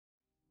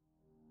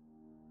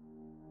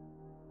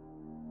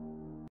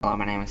Hello,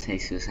 my name is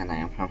S.O.S and I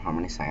am from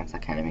Harmony Science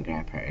Academy,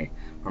 Grand Prairie.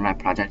 For my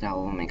project, I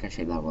will make a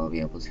shape that will be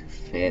able to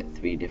fit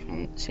 3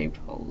 different shaped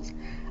holes: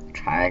 a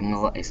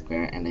triangle, a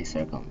square, and a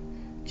circle.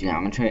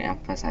 Geometry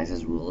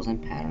emphasizes rules and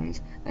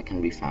patterns that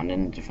can be found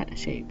in different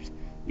shapes.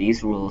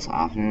 These rules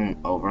often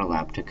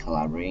overlap to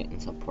collaborate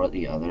and support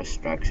the other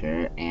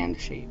structure and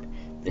shape.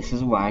 This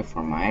is why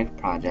for my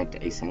project,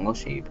 a single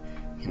shape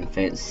can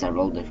fit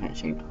several different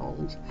shaped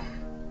holes.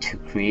 To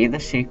create the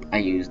shape, I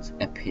used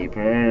a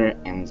paper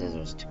and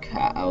scissors to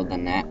cut out the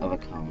net of a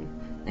cone,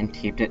 then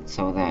taped it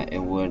so that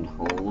it would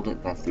hold the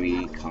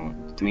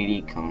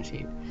 3D cone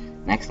shape.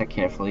 Next, I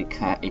carefully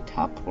cut a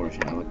top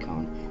portion of a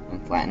cone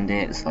and flattened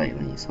it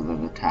slightly so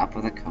that the top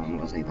of the cone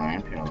was a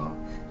line parallel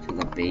to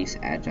the base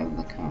edge of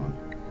the cone.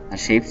 The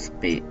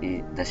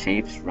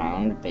shape's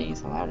round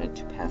base allowed it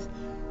to pass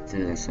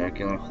through the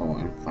circular hole,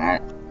 and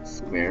flat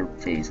square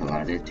face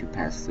allowed it to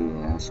pass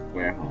through the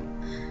square hole,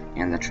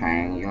 and the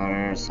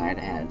triangular side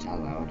edge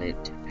allowed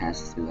it to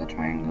pass through the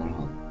triangular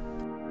hole.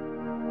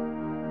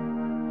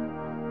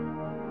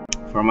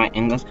 For my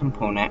English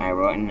component, I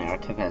wrote a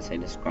narrative essay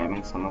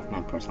describing some of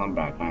my personal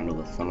background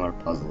with similar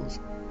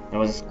puzzles. There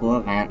was a school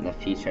event that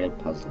featured a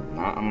puzzle,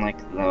 not unlike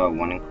the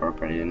one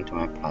incorporated into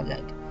my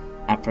project.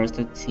 At first,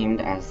 it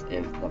seemed as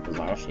if the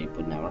bizarre shape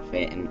would never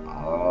fit in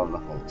all of the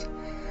holes,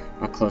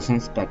 but close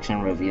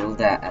inspection revealed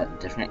that at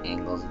different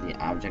angles the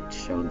object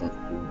showed the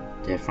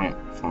different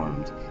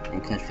forms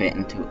and could fit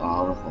into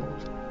all the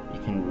holes. You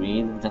can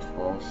read the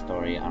full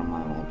story on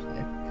my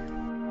website.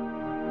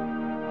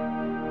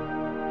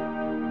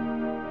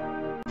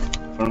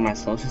 For my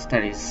social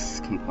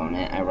studies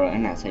component, I wrote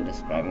an essay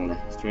describing the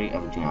history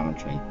of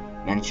geometry,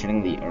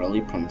 mentioning the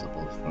early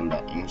principles from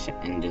the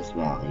ancient Indus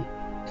Valley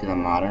to the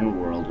modern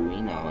world we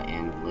know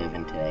and live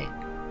in today.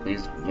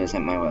 Please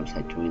visit my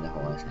website to read the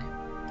whole essay.